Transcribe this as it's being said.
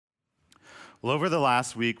Well, over the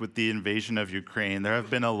last week with the invasion of Ukraine, there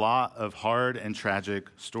have been a lot of hard and tragic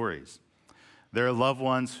stories. There are loved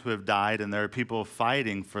ones who have died, and there are people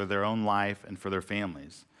fighting for their own life and for their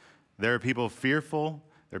families. There are people fearful,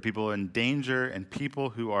 there are people in danger, and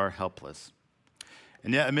people who are helpless.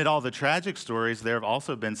 And yet, amid all the tragic stories, there have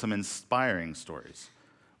also been some inspiring stories.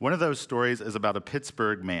 One of those stories is about a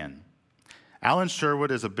Pittsburgh man. Alan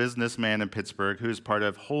Sherwood is a businessman in Pittsburgh who is part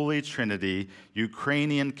of Holy Trinity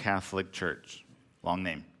Ukrainian Catholic Church. Long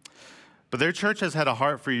name. But their church has had a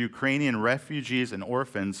heart for Ukrainian refugees and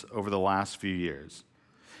orphans over the last few years.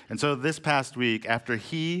 And so this past week, after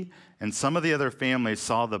he and some of the other families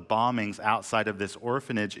saw the bombings outside of this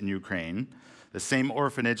orphanage in Ukraine, the same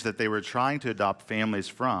orphanage that they were trying to adopt families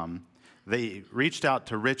from, they reached out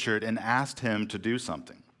to Richard and asked him to do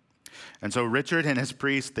something. And so Richard and his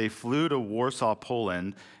priest, they flew to Warsaw,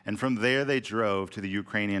 Poland, and from there they drove to the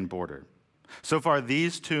Ukrainian border. So far,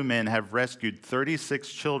 these two men have rescued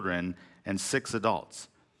 36 children and 6 adults,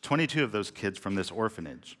 22 of those kids from this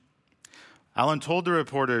orphanage. Alan told the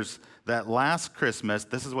reporters that last Christmas,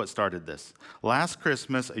 this is what started this. Last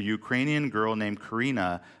Christmas, a Ukrainian girl named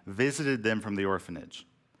Karina visited them from the orphanage.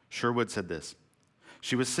 Sherwood said this: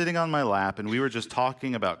 "She was sitting on my lap, and we were just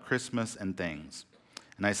talking about Christmas and things.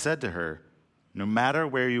 And I said to her, no matter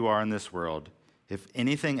where you are in this world, if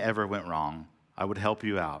anything ever went wrong, I would help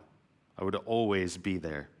you out. I would always be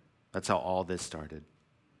there." That's how all this started.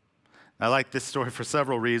 I like this story for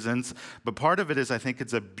several reasons, but part of it is I think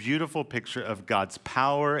it's a beautiful picture of God's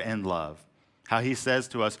power and love. How he says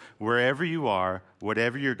to us, wherever you are,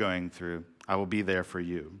 whatever you're going through, I will be there for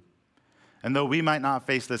you. And though we might not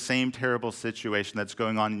face the same terrible situation that's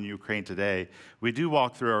going on in Ukraine today, we do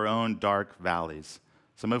walk through our own dark valleys,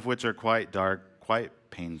 some of which are quite dark, quite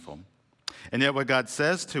painful. And yet what God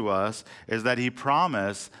says to us is that he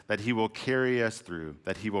promised that he will carry us through,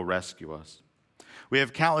 that he will rescue us. We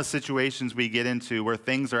have countless situations we get into where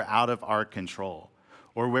things are out of our control,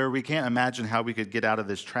 or where we can't imagine how we could get out of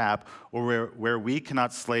this trap, or where we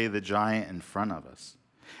cannot slay the giant in front of us.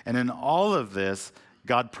 And in all of this,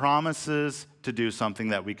 God promises to do something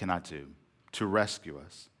that we cannot do, to rescue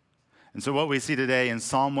us. And so what we see today in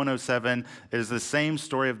Psalm 107 is the same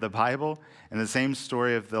story of the Bible and the same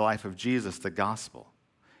story of the life of Jesus, the gospel.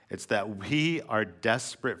 It's that we are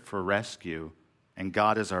desperate for rescue, and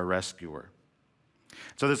God is our rescuer.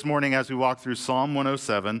 So this morning, as we walk through Psalm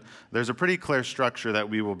 107, there's a pretty clear structure that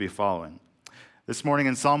we will be following. This morning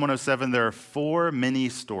in Psalm 107, there are 4 mini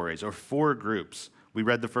stories, or 4 groups. We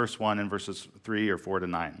read the first one in verses 3 or 4 to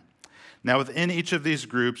 9. Now, within each of these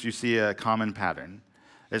groups, you see a common pattern.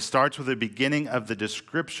 It starts with the beginning of the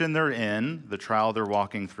description they're in, the trial they're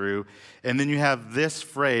walking through, and then you have this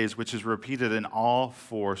phrase, which is repeated in all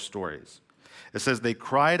 4 stories. It says, they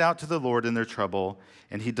cried out to the Lord in their trouble,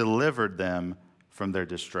 and he delivered them from their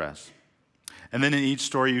distress. And then in each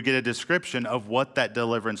story, you get a description of what that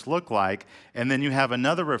deliverance looked like, and then you have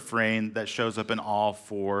another refrain that shows up in all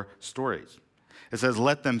 4 stories. It says,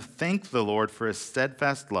 let them thank the Lord for his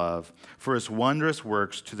steadfast love, for his wondrous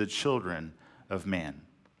works to the children of man.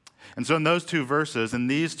 And so in those 2 verses, in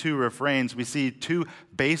these 2 refrains, we see 2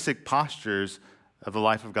 basic postures of the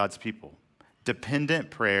life of God's people: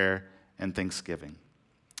 dependent prayer and thanksgiving.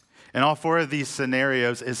 In all 4 of these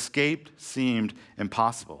scenarios, escape seemed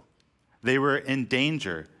impossible. They were in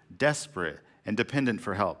danger, desperate, and dependent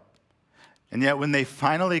for help. And yet when they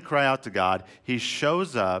finally cry out to God, he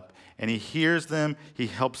shows up and he hears them, he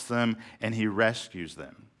helps them, and he rescues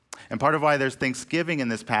them. And part of why there's thanksgiving in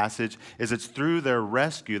this passage is it's through their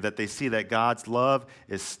rescue that they see that God's love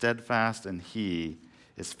is steadfast and he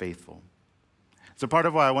is faithful. So part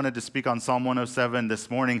of why I wanted to speak on Psalm 107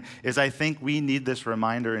 this morning is I think we need this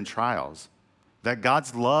reminder in trials that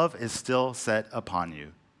God's love is still set upon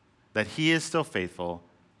you, that he is still faithful,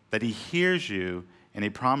 that he hears you, and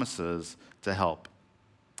he promises to help.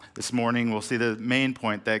 This morning we'll see the main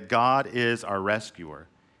point that God is our rescuer.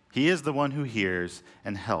 He is the one who hears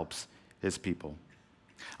and helps his people.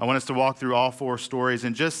 I want us to walk through all 4 stories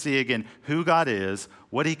and just see again who God is,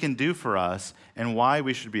 what he can do for us, and why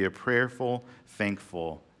we should be a prayerful,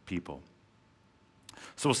 thankful people.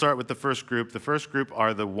 So we'll start with the first group. The first group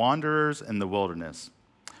are the wanderers in the wilderness.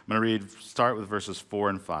 I'm going to start with verses 4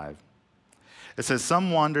 and 5. It says,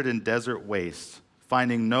 some wandered in desert wastes,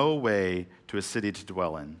 finding no way to a city to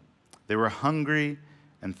dwell in. They were hungry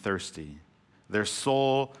and thirsty. Their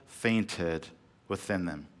soul fainted within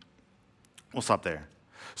them. We'll stop there.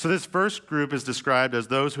 So this first group is described as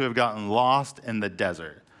those who have gotten lost in the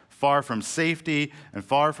desert, far from safety and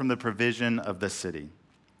far from the provision of the city.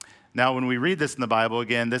 Now, when we read this in the Bible,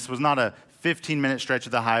 again, this was not a 15-minute stretch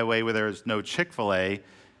of the highway where there was no Chick-fil-A.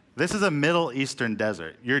 This is a Middle Eastern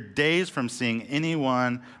desert. You're days from seeing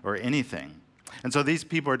anyone or anything. And so these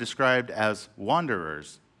people are described as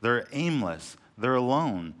wanderers. They're aimless. They're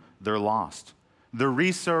alone. They're lost. Their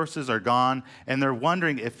resources are gone, and they're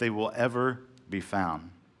wondering if they will ever be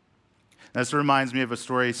found. This reminds me of a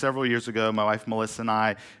story several years ago. My wife Melissa and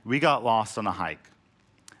I, we got lost on a hike.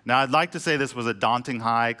 Now, I'd like to say this was a daunting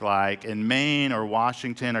hike like in Maine or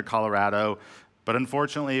Washington or Colorado, but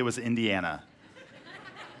unfortunately it was Indiana.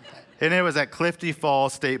 And it was at Clifty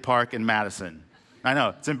Falls State Park in Madison. I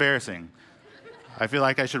know, it's embarrassing. I feel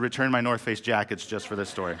like I should return my North Face jackets just for this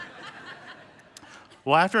story.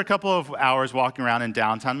 Well, after a couple of hours walking around in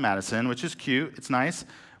downtown Madison, which is cute, it's nice,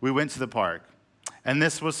 we went to the park. And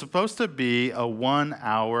this was supposed to be a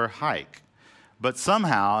 1-hour hike. But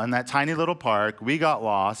somehow, in that tiny little park, we got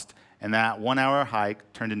lost, and that 1-hour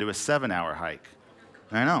hike turned into a 7-hour hike.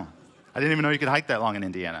 I know. I didn't even know you could hike that long in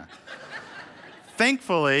Indiana.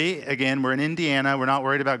 Thankfully, again, we're in Indiana. We're not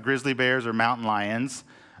worried about grizzly bears or mountain lions.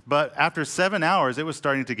 But after 7 hours, it was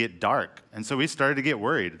starting to get dark. And so we started to get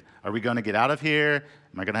worried. Are we going to get out of here?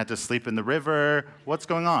 Am I going to have to sleep in the river? What's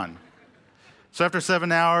going on? So after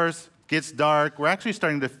 7 hours, gets dark. We're actually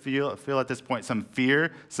starting to feel at this point some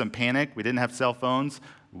fear, some panic. We didn't have cell phones.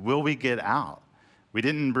 Will we get out? We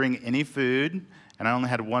didn't bring any food, and I only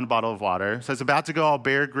had 1 bottle of water. So I was about to go all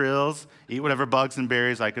Bear Grylls, eat whatever bugs and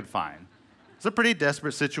berries I could find. It's a pretty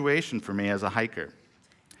desperate situation for me as a hiker.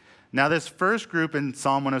 Now, this first group in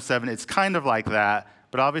Psalm 107, it's kind of like that,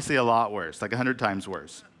 but obviously a lot worse, like 100 times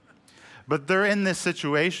worse. But they're in this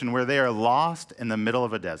situation where they are lost in the middle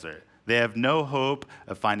of a desert. They have no hope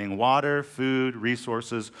of finding water, food,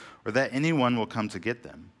 resources, or that anyone will come to get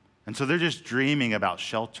them. And so they're just dreaming about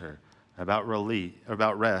shelter, about relief,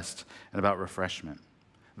 about rest, and about refreshment.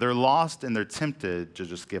 They're lost and they're tempted to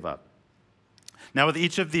just give up. Now, with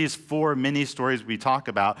each of these 4 mini stories we talk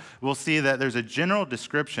about, we'll see that there's a general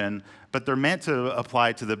description, but they're meant to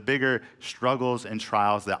apply to the bigger struggles and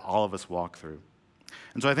trials that all of us walk through.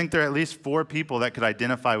 And so I think there are at least 4 people that could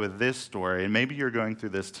identify with this story, and maybe you're going through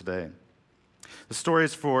this today. The story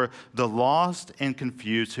is for the lost and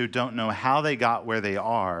confused who don't know how they got where they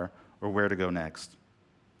are or where to go next.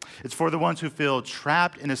 It's for the ones who feel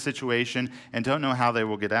trapped in a situation and don't know how they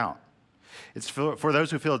will get out. It's for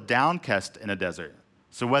those who feel downcast in a desert.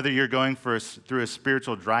 So whether you're going through a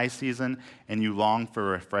spiritual dry season and you long for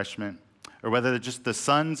refreshment, or whether just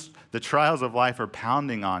the trials of life are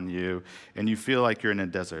pounding on you and you feel like you're in a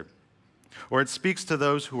desert. Or it speaks to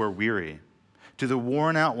those who are weary, to the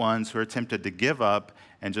worn out ones who are tempted to give up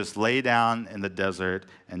and just lay down in the desert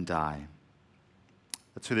and die.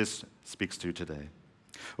 That's who this speaks to today.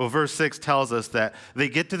 Well, verse 6 tells us that they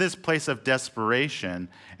get to this place of desperation,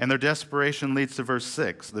 and their desperation leads to verse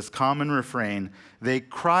 6, this common refrain. They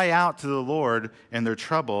cry out to the Lord in their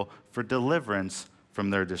trouble for deliverance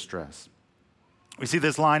from their distress. We see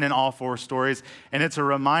this line in all 4 stories, and it's a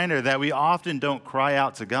reminder that we often don't cry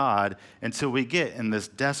out to God until we get in this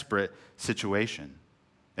desperate situation.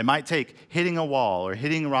 It might take hitting a wall or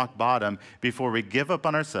hitting rock bottom before we give up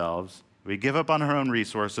on ourselves, we give up on our own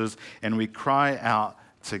resources, and we cry out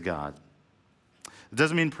to God. It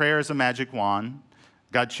doesn't mean prayer is a magic wand.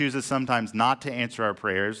 God chooses sometimes not to answer our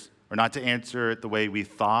prayers or not to answer it the way we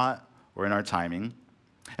thought or in our timing.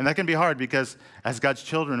 And that can be hard because as God's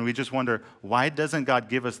children, we just wonder, why doesn't God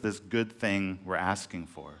give us this good thing we're asking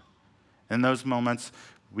for? In those moments,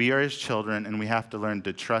 we are his children and we have to learn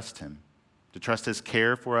to trust him, to trust his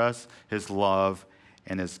care for us, his love,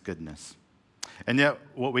 and his goodness. And yet,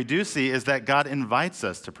 what we do see is that God invites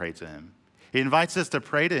us to pray to him. He invites us to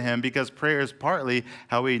pray to him because prayer is partly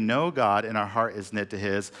how we know God and our heart is knit to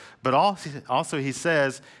his. But also he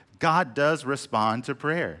says God does respond to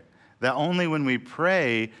prayer. That only when we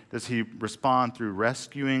pray does he respond through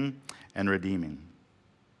rescuing and redeeming.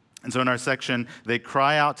 And so in our section, they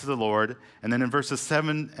cry out to the Lord. And then in verses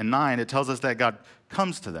 7 and 9, it tells us that God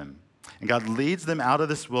comes to them. And God leads them out of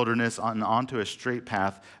this wilderness onto a straight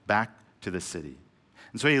path back to the city.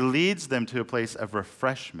 And so he leads them to a place of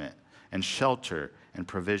refreshment and shelter and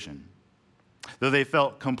provision. Though they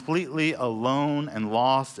felt completely alone and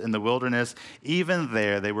lost in the wilderness, even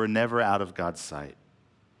there they were never out of God's sight.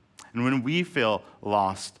 And when we feel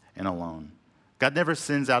lost and alone, God never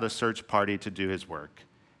sends out a search party to do his work.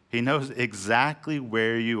 He knows exactly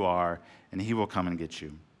where you are, and he will come and get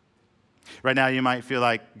you. Right now, you might feel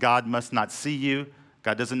like God must not see you.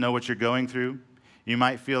 God doesn't know what you're going through. You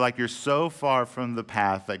might feel like you're so far from the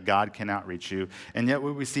path that God cannot reach you. And yet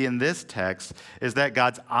what we see in this text is that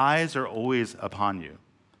God's eyes are always upon you.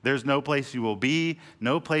 There's no place you will be,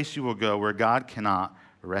 no place you will go where God cannot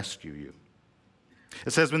rescue you.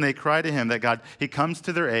 It says when they cry to him that God, he comes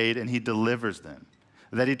to their aid and he delivers them,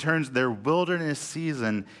 that he turns their wilderness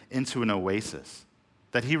season into an oasis,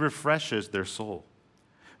 that he refreshes their soul.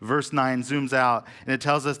 Verse 9 zooms out and it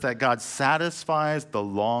tells us that God satisfies the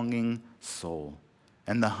longing soul,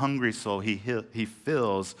 and the hungry soul he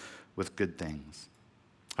fills with good things.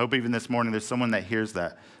 I hope even this morning there's someone that hears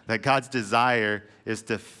that God's desire is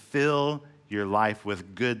to fill your life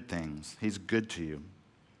with good things. He's good to you.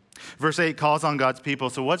 Verse 8 calls on God's people.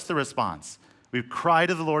 So what's the response? We cry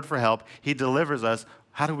to the Lord for help. He delivers us.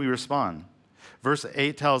 How do we respond? Verse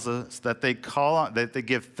 8 tells us that they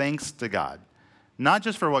give thanks to God. Not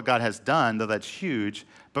just for what God has done, though that's huge,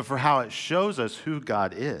 but for how it shows us who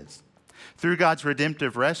God is. Through God's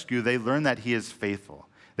redemptive rescue, they learn that he is faithful,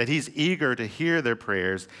 that he's eager to hear their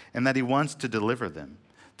prayers, and that he wants to deliver them,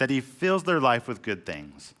 that he fills their life with good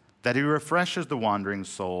things, that he refreshes the wandering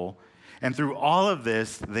soul. And through all of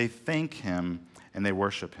this, they thank him and they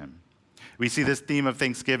worship him. We see this theme of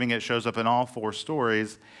thanksgiving. It shows up in all four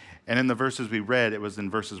stories. And in the verses we read, it was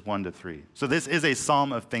in verses 1 to 3. So this is a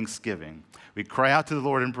psalm of thanksgiving. We cry out to the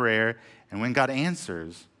Lord in prayer, and when God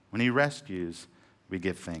answers, when he rescues, we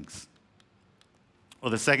give thanks.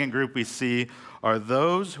 Well, the second group we see are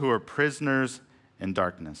those who are prisoners in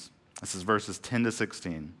darkness. This is verses 10 to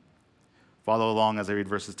 16. Follow along as I read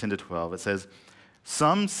verses 10 to 12. It says,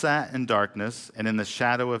 "Some sat in darkness and in the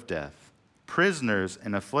shadow of death, prisoners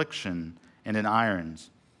in affliction and in irons.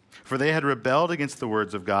 For they had rebelled against the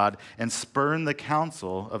words of God and spurned the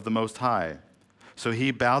counsel of the Most High. So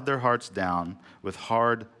he bowed their hearts down with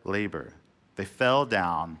hard labor. They fell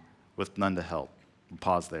down with none to help." We'll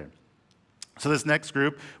pause there. So this next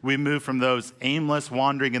group, we move from those aimless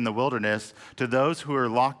wandering in the wilderness to those who are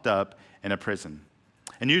locked up in a prison.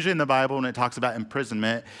 And usually in the Bible, when it talks about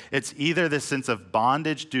imprisonment, it's either this sense of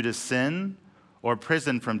bondage due to sin or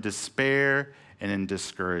prison from despair and in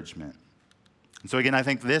discouragement. And so again, I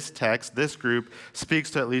think this text, this group,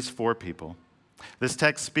 speaks to at least four people. This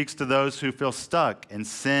text speaks to those who feel stuck in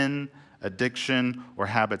sin, addiction, or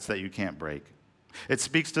habits that you can't break. It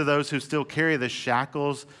speaks to those who still carry the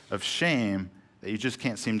shackles of shame that you just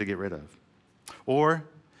can't seem to get rid of. Or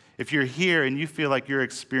if you're here and you feel like you're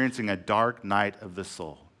experiencing a dark night of the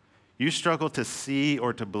soul, you struggle to see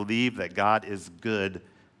or to believe that God is good,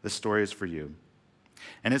 the story is for you.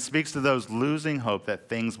 And it speaks to those losing hope that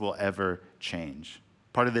things will ever change.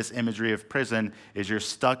 Part of this imagery of prison is you're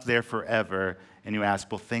stuck there forever, and you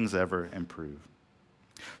ask, will things ever improve?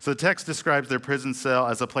 So the text describes their prison cell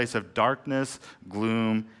as a place of darkness,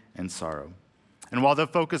 gloom, and sorrow. And while the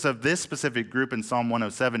focus of this specific group in Psalm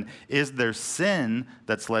 107 is their sin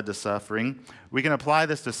that's led to suffering, we can apply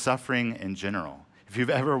this to suffering in general. If you've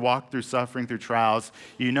ever walked through suffering, through trials,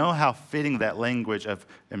 you know how fitting that language of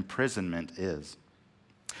imprisonment is.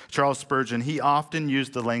 Charles Spurgeon, he often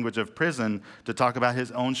used the language of prison to talk about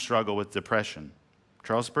his own struggle with depression.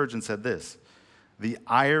 Charles Spurgeon said this, "The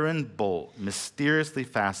iron bolt mysteriously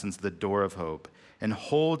fastens the door of hope and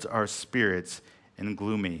holds our spirits in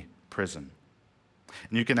gloomy prison."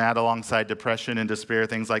 And you can add alongside depression and despair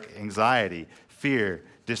things like anxiety, fear,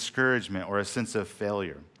 discouragement, or a sense of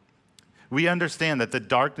failure. We understand that the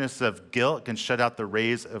darkness of guilt can shut out the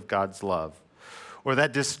rays of God's love, or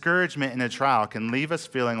that discouragement in a trial can leave us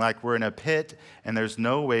feeling like we're in a pit and there's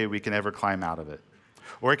no way we can ever climb out of it.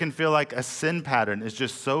 Or it can feel like a sin pattern is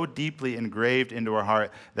just so deeply engraved into our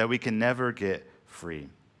heart that we can never get free.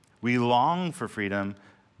 We long for freedom,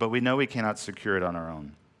 but we know we cannot secure it on our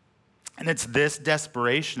own. And it's this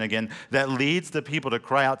desperation, again, that leads the people to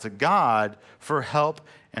cry out to God for help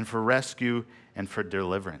and for rescue and for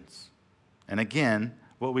deliverance. And again,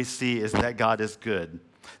 what we see is that God is good,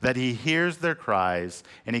 that he hears their cries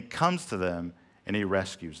and he comes to them and he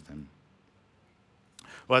rescues them.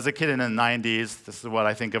 Well, as a kid in the 90s, this is what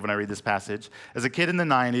I think of when I read this passage. As a kid in the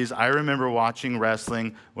 90s, I remember watching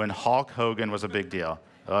wrestling when Hulk Hogan was a big deal.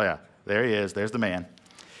 Oh yeah, there he is, there's the man.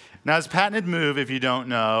 Now, his patented move, if you don't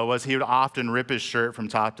know, was he would often rip his shirt from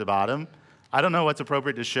top to bottom. I don't know what's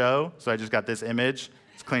appropriate to show, so I just got this image.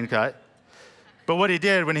 It's clean cut. But what he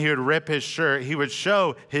did when he would rip his shirt, he would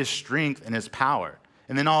show his strength and his power.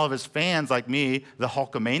 And then all of his fans, like me, the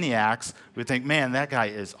Hulkamaniacs, would think, man, that guy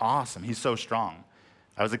is awesome. He's so strong.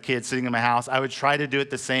 I was a kid sitting in my house. I would try to do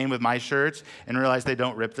it the same with my shirts and realize they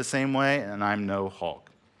don't rip the same way, and I'm no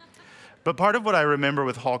Hulk. But part of what I remember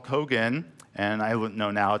with Hulk Hogan, and I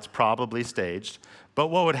know now it's probably staged, but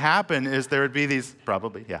what would happen is there would be these,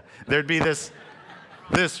 there'd be this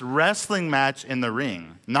wrestling match in the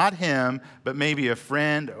ring. Not him, but maybe a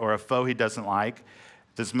friend or a foe he doesn't like.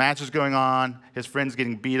 This match is going on, his friend's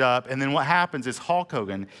getting beat up, and then what happens is Hulk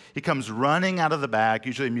Hogan, he comes running out of the back,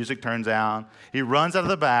 usually music turns down, he runs out of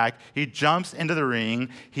the back, he jumps into the ring,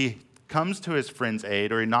 he comes to his friend's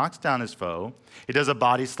aid, or he knocks down his foe, he does a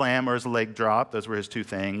body slam or his leg drop, those were his two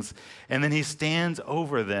things, and then he stands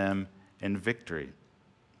over them in victory.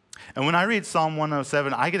 And when I read Psalm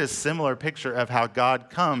 107, I get a similar picture of how God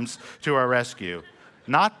comes to our rescue.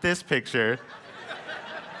 Not this picture,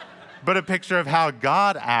 but a picture of how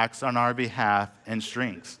God acts on our behalf and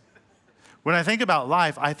strengths. When I think about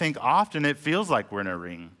life, I think often it feels like we're in a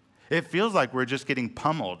ring. It feels like we're just getting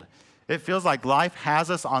pummeled. It feels like life has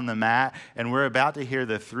us on the mat and we're about to hear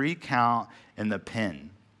the 3 count in the pin.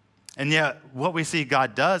 And yet, what we see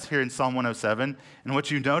God does here in Psalm 107, and what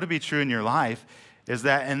you know to be true in your life, is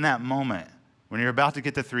that in that moment, when you're about to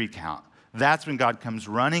get the 3 count, that's when God comes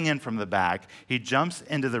running in from the back. He jumps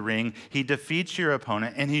into the ring. He defeats your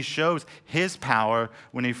opponent, and he shows his power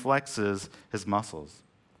when he flexes his muscles.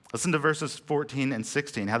 Listen to verses 14 and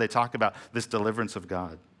 16, how they talk about this deliverance of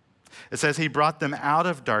God. It says, he brought them out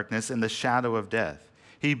of darkness and the shadow of death.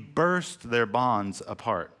 He burst their bonds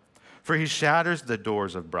apart. For he shatters the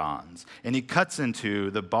doors of bronze, and he cuts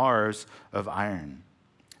into the bars of iron.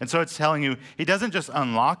 And so it's telling you, he doesn't just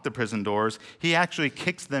unlock the prison doors, he actually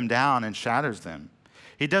kicks them down and shatters them.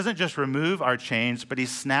 He doesn't just remove our chains, but he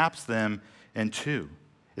snaps them in two.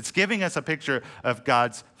 It's giving us a picture of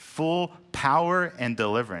God's full power and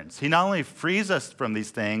deliverance. He not only frees us from these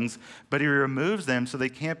things, but he removes them so they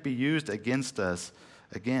can't be used against us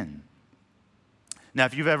again. Now,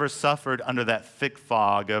 if you've ever suffered under that thick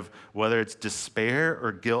fog of whether it's despair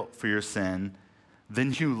or guilt for your sin,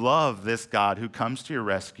 then you love this God who comes to your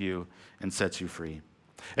rescue and sets you free.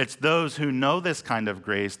 It's those who know this kind of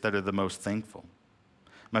grace that are the most thankful.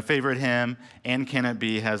 My favorite hymn, And Can It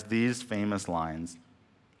Be, has these famous lines.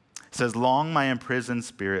 It says, long my imprisoned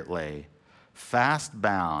spirit lay, fast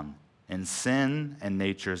bound in sin and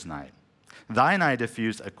nature's night. Thine eye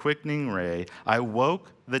diffused a quickening ray. I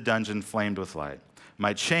woke, the dungeon flamed with light.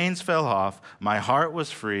 My chains fell off, my heart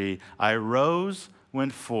was free. I rose,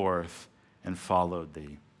 went forth, and followed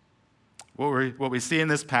thee. What we see in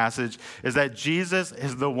this passage is that Jesus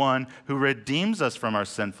is the one who redeems us from our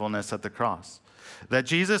sinfulness at the cross. That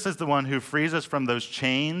Jesus is the one who frees us from those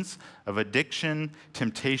chains of addiction,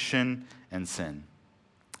 temptation, and sin.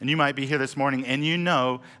 And you might be here this morning and you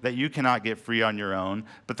know that you cannot get free on your own,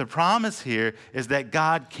 but the promise here is that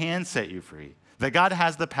God can set you free. That God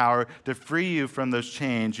has the power to free you from those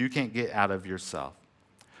chains you can't get out of yourself.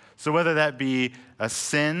 So whether that be a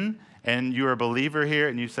sin, and you're a believer here,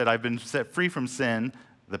 and you said, I've been set free from sin,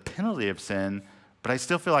 the penalty of sin, but I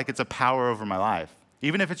still feel like it's a power over my life.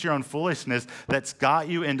 Even if it's your own foolishness that's got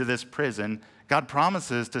you into this prison, God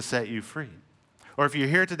promises to set you free. Or if you're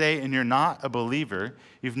here today and you're not a believer,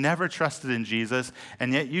 you've never trusted in Jesus,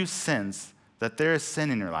 and yet you sense that there is sin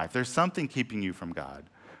in your life, there's something keeping you from God,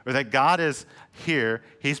 or that God is here,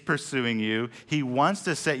 he's pursuing you, he wants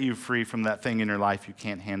to set you free from that thing in your life you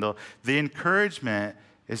can't handle, the encouragement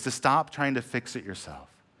is to stop trying to fix it yourself,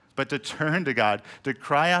 but to turn to God, to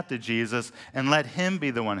cry out to Jesus, and let him be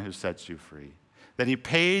the one who sets you free. That he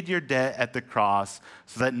paid your debt at the cross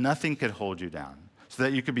so that nothing could hold you down, so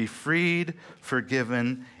that you could be freed,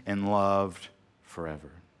 forgiven, and loved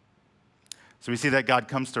forever. So we see that God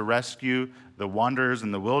comes to rescue the wanderers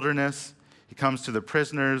in the wilderness, he comes to the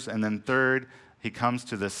prisoners, and then third, he comes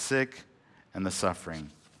to the sick and the suffering.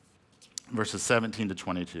 Verses 17 to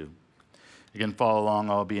 22. Again, follow along,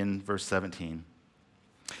 I'll be in verse 17.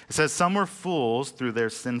 It says, some were fools through their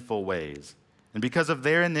sinful ways, and because of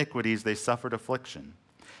their iniquities they suffered affliction.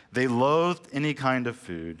 They loathed any kind of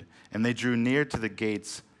food, and they drew near to the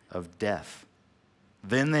gates of death.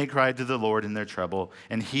 Then they cried to the Lord in their trouble,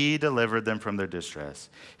 and he delivered them from their distress.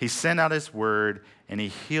 He sent out his word, and he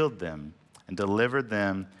healed them and delivered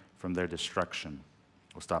them from their destruction.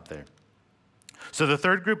 We'll stop there. So the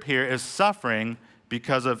third group here is suffering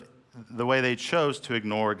because of the way they chose to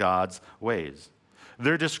ignore God's ways.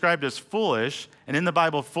 They're described as foolish, and in the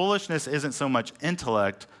Bible, foolishness isn't so much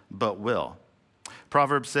intellect, but will.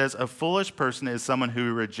 Proverbs says, a foolish person is someone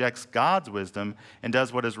who rejects God's wisdom and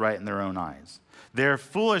does what is right in their own eyes. They're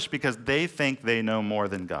foolish because they think they know more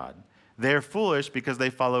than God. They're foolish because they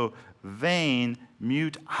follow vain,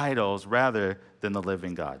 mute idols rather than the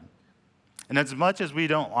living God. And as much as we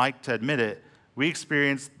don't like to admit it, we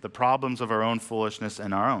experience the problems of our own foolishness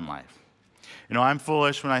in our own life. You know, I'm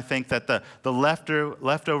foolish when I think that the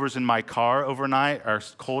leftovers in my car overnight are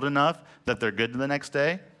cold enough that they're good the next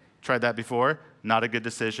day. Tried that before. Not a good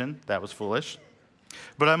decision. That was foolish.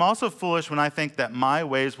 But I'm also foolish when I think that my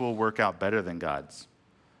ways will work out better than God's.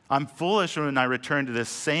 I'm foolish when I return to this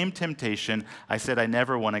same temptation I said I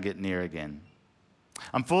never want to get near again.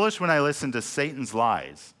 I'm foolish when I listen to Satan's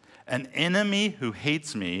lies, an enemy who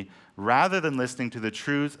hates me, rather than listening to the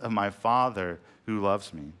truth of my Father who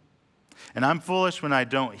loves me. And I'm foolish when I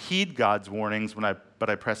don't heed God's warnings, but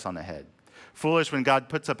I press on ahead. Foolish when God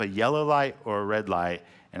puts up a yellow light or a red light,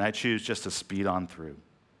 and I choose just to speed on through.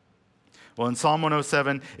 Well, in Psalm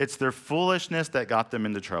 107, it's their foolishness that got them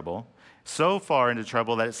into trouble, so far into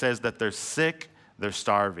trouble that it says that they're sick, they're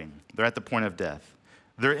starving, they're at the point of death.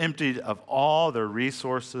 They're emptied of all their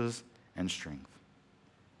resources and strength.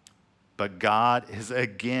 But God is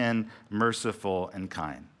again merciful and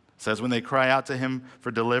kind. It says when they cry out to him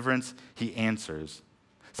for deliverance, he answers.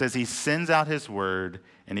 It says he sends out his word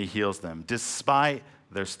and he heals them, despite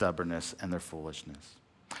their stubbornness and their foolishness.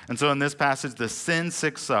 And so in this passage, the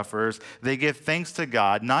sin-sick sufferers, they give thanks to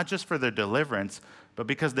God, not just for their deliverance, but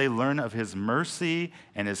because they learn of his mercy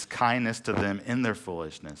and his kindness to them in their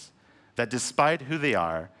foolishness. That despite who they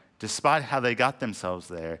are, despite how they got themselves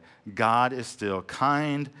there, God is still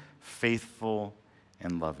kind, faithful,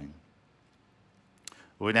 and loving.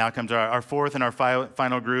 We now come to our fourth and our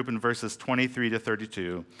final group in verses 23 to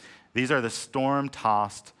 32. These are the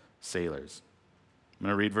storm-tossed sailors. I'm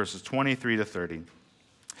going to read verses 23 to 30. It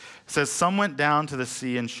says, "Some went down to the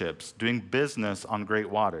sea in ships, doing business on great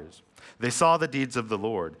waters. They saw the deeds of the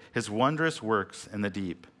Lord, his wondrous works in the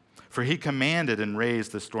deep. For he commanded and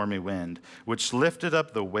raised the stormy wind, which lifted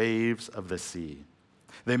up the waves of the sea.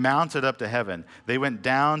 They mounted up to heaven. They went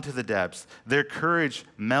down to the depths. Their courage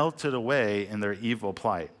melted away in their evil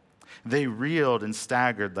plight. They reeled and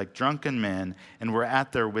staggered like drunken men and were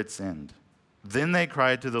at their wits' end. Then they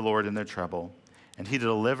cried to the Lord in their trouble, and he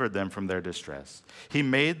delivered them from their distress. He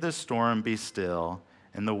made the storm be still,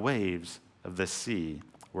 and the waves of the sea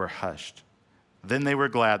were hushed. Then they were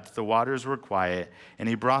glad that the waters were quiet, and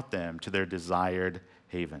he brought them to their desired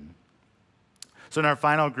haven." So in our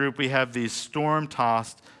final group, we have these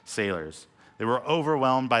storm-tossed sailors. They were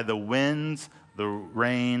overwhelmed by the winds, the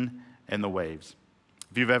rain, and the waves.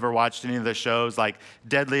 If you've ever watched any of the shows like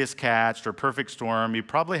Deadliest Catch or Perfect Storm, you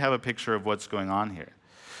probably have a picture of what's going on here.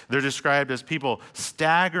 They're described as people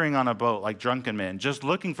staggering on a boat like drunken men, just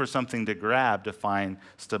looking for something to grab to find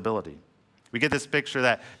stability. We get this picture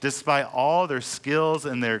that despite all their skills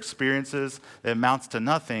and their experiences, it amounts to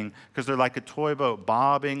nothing because they're like a toy boat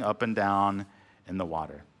bobbing up and down in the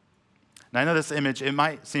water. Now, I know this image, it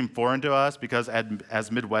might seem foreign to us because as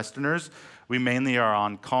Midwesterners, we mainly are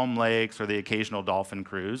on calm lakes or the occasional dolphin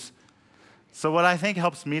cruise. So what I think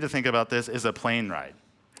helps me to think about this is a plane ride.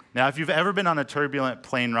 Now, if you've ever been on a turbulent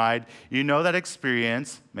plane ride, you know that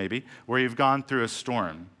experience, maybe, where you've gone through a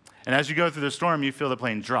storm. And as you go through the storm, you feel the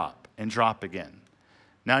plane drop and drop again.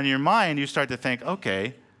 Now, in your mind, you start to think,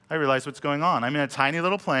 okay, I realize what's going on. I'm in a tiny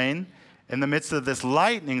little plane in the midst of this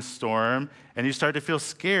lightning storm, and you start to feel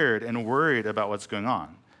scared and worried about what's going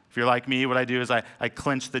on. If you're like me, what I do is I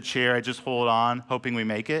clench the chair, I just hold on, hoping we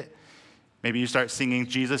make it. Maybe you start singing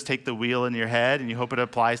Jesus, Take the Wheel in your head, and you hope it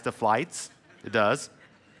applies to flights. It does.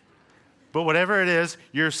 But whatever it is,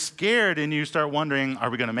 you're scared and you start wondering, are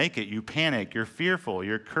we going to make it? You panic, you're fearful,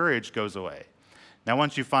 your courage goes away. Now,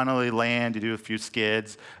 once you finally land, you do a few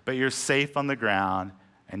skids, but you're safe on the ground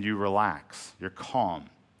and you relax. You're calm.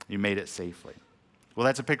 You made it safely. Well,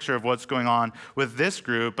 that's a picture of what's going on with this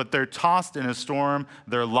group, but they're tossed in a storm,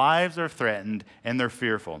 their lives are threatened, and they're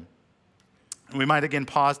fearful. We might again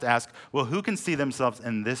pause to ask, well, who can see themselves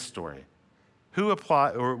in this story?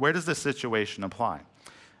 Where does this situation apply?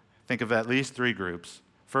 Think of at least three groups.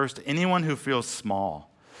 First, anyone who feels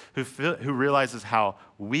small, who realizes how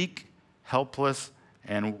weak, helpless,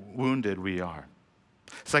 and wounded we are.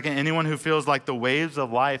 Second, anyone who feels like the waves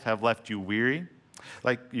of life have left you weary,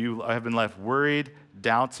 like you have been left worried,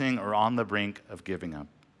 doubting, or on the brink of giving up.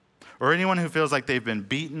 Or anyone who feels like they've been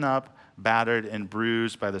beaten up, battered, and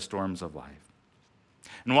bruised by the storms of life.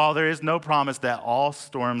 And while there is no promise that all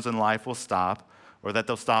storms in life will stop, or that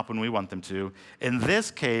they'll stop when we want them to, in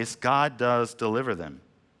this case, God does deliver them.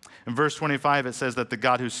 In verse 25, it says that the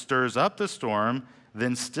God who stirs up the storm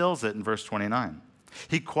then stills it in verse 29.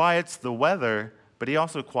 He quiets the weather, but he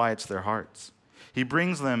also quiets their hearts. He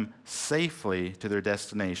brings them safely to their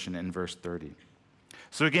destination in verse 30.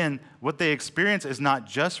 So again, what they experience is not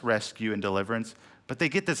just rescue and deliverance, but they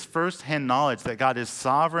get this firsthand knowledge that God is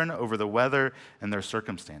sovereign over the weather and their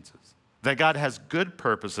circumstances, that God has good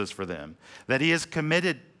purposes for them, that he is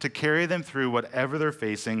committed to carry them through whatever they're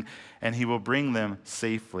facing, and he will bring them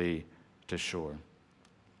safely to shore.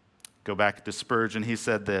 Go back to Spurgeon. He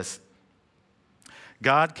said this,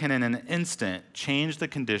 "God can in an instant change the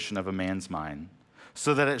condition of a man's mind.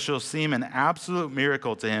 so that it shall seem an absolute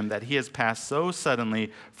miracle to him that he has passed so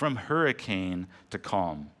suddenly from hurricane to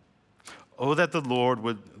calm. Oh, that the Lord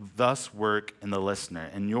would thus work in the listener,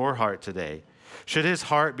 in your heart today. Should his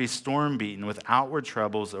heart be storm-beaten with outward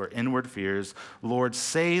troubles or inward fears, Lord,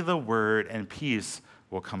 say the word and peace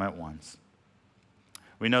will come at once.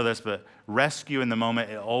 We know this, but rescue in the moment,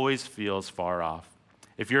 it always feels far off.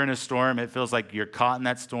 If you're in a storm, it feels like you're caught in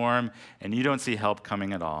that storm and you don't see help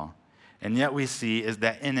coming at all. And yet we see is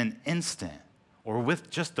that in an instant, or with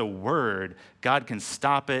just a word, God can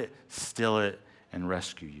stop it, still it, and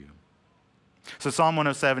rescue you. So Psalm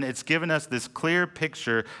 107, it's given us this clear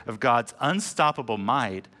picture of God's unstoppable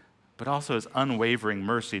might, but also his unwavering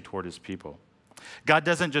mercy toward his people. God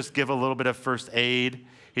doesn't just give a little bit of first aid.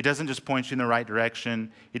 He doesn't just point you in the right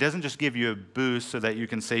direction. He doesn't just give you a boost so that you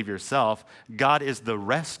can save yourself. God is the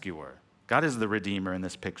rescuer. God is the redeemer in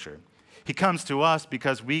this picture. He comes to us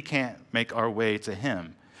because we can't make our way to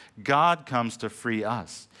him. God comes to free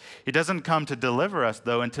us. He doesn't come to deliver us,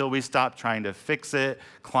 though, until we stop trying to fix it,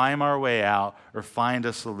 climb our way out, or find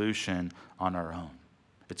a solution on our own.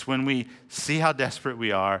 It's when we see how desperate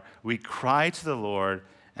we are, we cry to the Lord,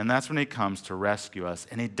 and that's when he comes to rescue us.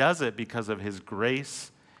 And he does it because of his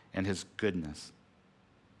grace and his goodness.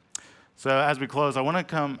 So as we close, I want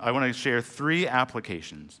to share 3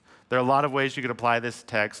 applications. There are a lot of ways you could apply this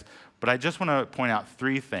text, but I just want to point out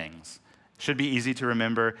 3 things. Should be easy to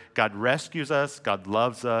remember. God rescues us, God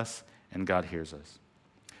loves us, and God hears us.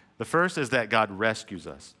 The first is that God rescues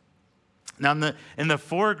us. Now, in the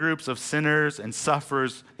 4 groups of sinners and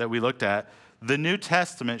sufferers that we looked at, the New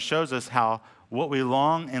Testament shows us how what we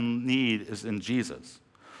long and need is in Jesus.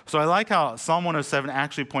 So I like how Psalm 107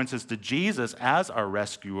 actually points us to Jesus as our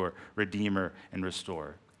rescuer, redeemer, and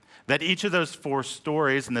restorer. That each of those 4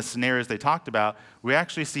 stories and the scenarios they talked about, we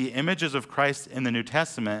actually see images of Christ in the New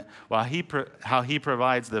Testament, while how he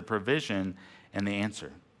provides the provision and the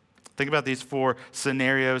answer. Think about these 4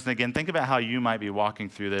 scenarios, and again, think about how you might be walking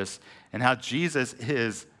through this and how Jesus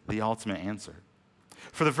is the ultimate answer.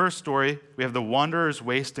 For the first story, we have the wanderers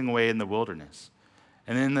wasting away in the wilderness.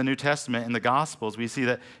 And in the New Testament, in the Gospels, we see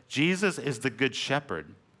that Jesus is the good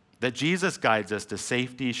shepherd, that Jesus guides us to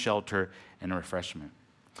safety, shelter, and refreshment.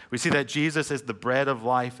 We see that Jesus is the bread of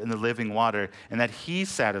life and the living water, and that he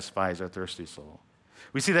satisfies our thirsty soul.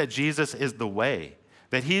 We see that Jesus is the way,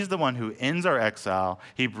 that he's the one who ends our exile,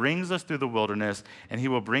 he brings us through the wilderness, and he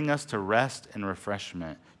will bring us to rest and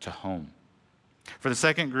refreshment, to home. For the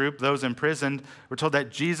second group, those imprisoned, we're told that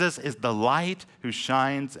Jesus is the light who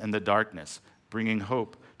shines in the darkness, bringing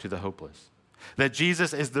hope to the hopeless. That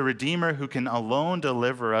Jesus is the Redeemer who can alone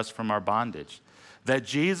deliver us from our bondage. That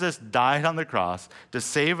Jesus died on the cross to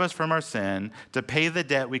save us from our sin, to pay the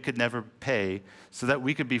debt we could never pay, so that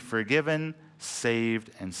we could be forgiven,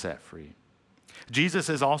 saved, and set free. Jesus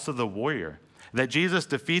is also the warrior. That Jesus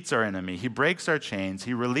defeats our enemy. He breaks our chains.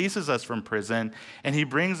 He releases us from prison, and he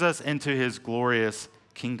brings us into his glorious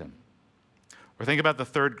kingdom. Or think about the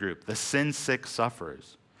third group, the sin-sick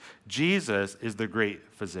sufferers. Jesus is the great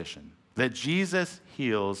physician. That Jesus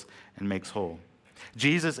heals and makes whole.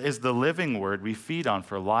 Jesus is the living word we feed on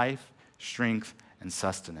for life, strength, and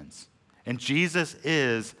sustenance. And Jesus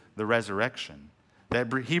is the resurrection, that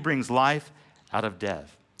he brings life out of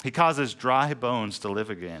death. He causes dry bones to live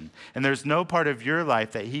again. And there's no part of your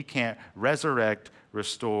life that he can't resurrect,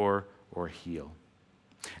 restore, or heal.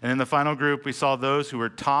 And in the final group, we saw those who were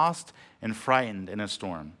tossed and frightened in a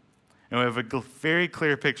storm. And we have a very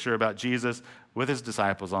clear picture about Jesus with his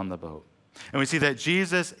disciples on the boat. And we see that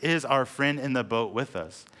Jesus is our friend in the boat with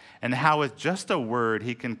us, and how with just a word,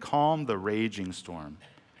 he can calm the raging storm.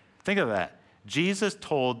 Think of that. Jesus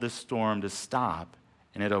told the storm to stop,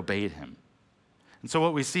 and it obeyed him. And so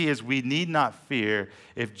what we see is we need not fear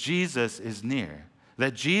if Jesus is near,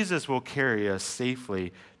 that Jesus will carry us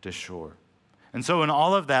safely to shore. And so in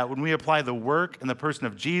all of that, when we apply the work and the person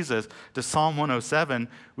of Jesus to Psalm 107,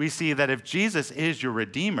 we see that if Jesus is your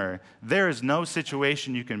Redeemer, there is no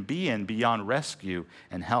situation you can be in beyond rescue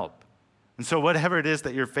and help. And so whatever it is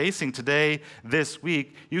that you're facing today, this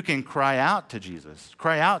week, you can cry out to Jesus.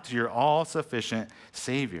 Cry out to your all-sufficient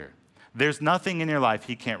Savior. There's nothing in your life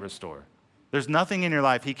he can't restore. There's nothing in your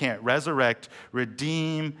life he can't resurrect,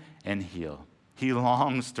 redeem, and heal. He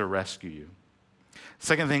longs to rescue you.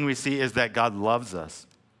 Second thing we see is that God loves us.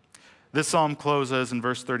 This psalm closes in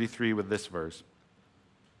verse 33 with this verse.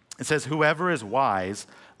 It says, "Whoever is wise,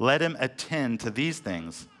 let him attend to these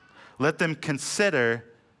things. Let them consider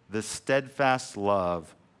the steadfast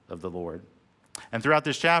love of the Lord." And throughout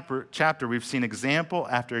this chapter, we've seen example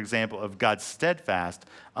after example of God's steadfast,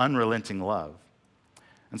 unrelenting love.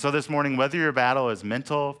 And so this morning, whether your battle is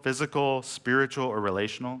mental, physical, spiritual, or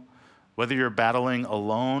relational, whether you're battling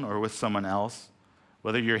alone or with someone else,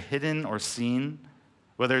 whether you're hidden or seen,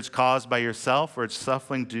 whether it's caused by yourself or it's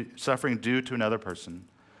suffering due to another person,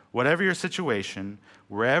 whatever your situation,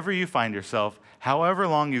 wherever you find yourself, however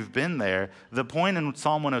long you've been there, the point in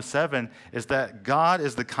Psalm 107 is that God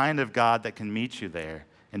is the kind of God that can meet you there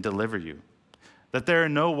and deliver you. That there are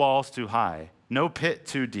no walls too high, no pit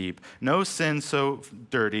too deep, no sin so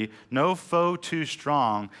dirty, no foe too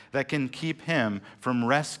strong that can keep him from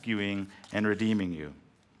rescuing and redeeming you.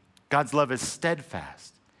 God's love is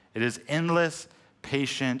steadfast. It is endless,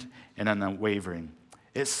 patient, and unwavering.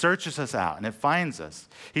 It searches us out and it finds us.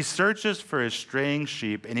 He searches for his straying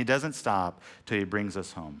sheep and he doesn't stop till he brings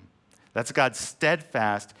us home. That's God's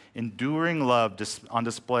steadfast, enduring love on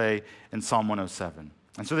display in Psalm 107.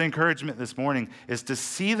 And so the encouragement this morning is to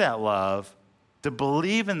see that love, to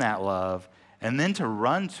believe in that love, and then to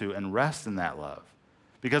run to and rest in that love.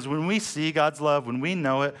 Because when we see God's love, when we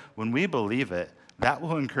know it, when we believe it, that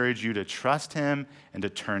will encourage you to trust him and to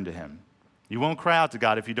turn to him. You won't cry out to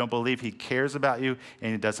God if you don't believe he cares about you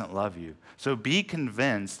and he doesn't love you. So be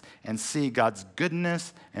convinced and see God's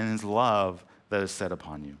goodness and his love that is set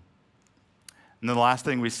upon you. And the last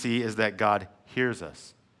thing we see is that God hears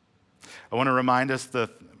us. I want to remind us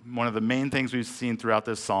one of the main things we've seen throughout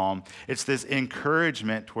this psalm, it's this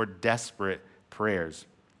encouragement toward desperate prayers.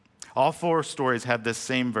 All 4 stories have this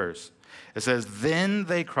same verse. It says, "Then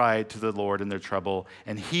they cried to the Lord in their trouble,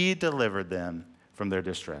 and he delivered them from their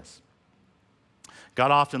distress." God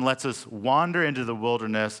often lets us wander into the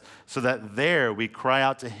wilderness so that there we cry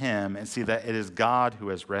out to him and see that it is God who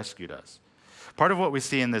has rescued us. Part of what we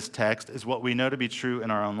see in this text is what we know to be true in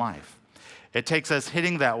our own life. It takes us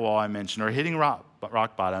hitting that wall I mentioned, or hitting rock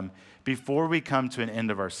bottom, before we come to an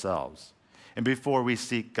end of ourselves and before we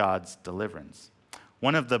seek God's deliverance.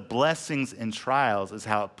 One of the blessings in trials is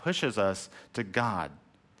how it pushes us to God.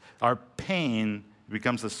 Our pain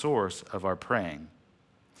becomes the source of our praying.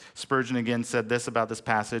 Spurgeon again said this about this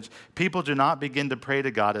passage: "People do not begin to pray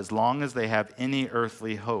to God as long as they have any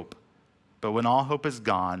earthly hope. But when all hope is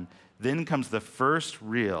gone, then comes the first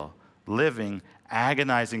real, living,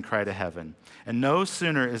 agonizing cry to heaven. And no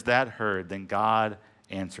sooner is that heard than God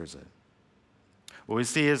answers it." What we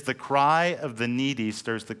see is the cry of the needy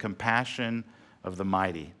stirs the compassion of the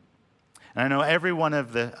mighty. And I know every one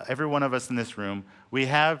of us in this room, we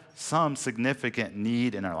have some significant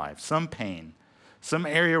need in our life, some pain, some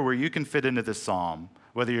area where you can fit into this psalm,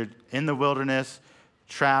 whether you're in the wilderness,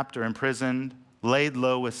 trapped or imprisoned, laid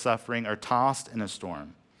low with suffering, or tossed in a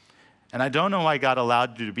storm. And I don't know why God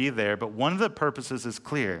allowed you to be there, but one of the purposes is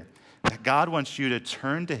clear, that God wants you to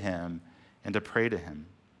turn to him and to pray to him.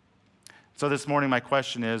 So this morning, my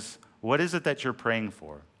question is, what is it that you're praying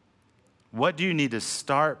for? What do you need to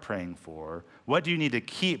start praying for? What do you need to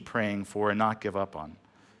keep praying for and not give up on?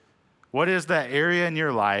 What is that area in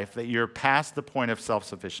your life that you're past the point of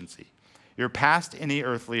self-sufficiency? You're past any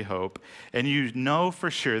earthly hope, and you know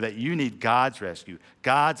for sure that you need God's rescue,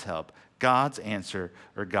 God's help, God's answer,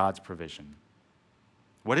 or God's provision.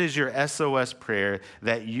 What is your SOS prayer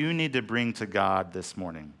that you need to bring to God this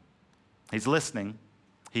morning? He's listening,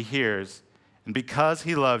 he hears, and because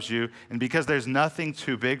he loves you, and because there's nothing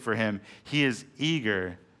too big for him, he is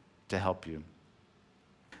eager to help you.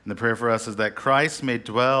 And the prayer for us is that Christ may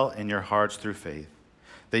dwell in your hearts through faith,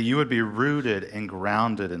 that you would be rooted and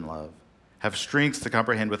grounded in love, have strength to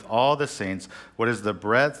comprehend with all the saints what is the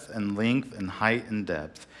breadth and length and height and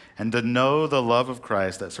depth, and to know the love of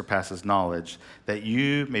Christ that surpasses knowledge, that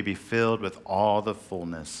you may be filled with all the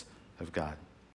fullness of God.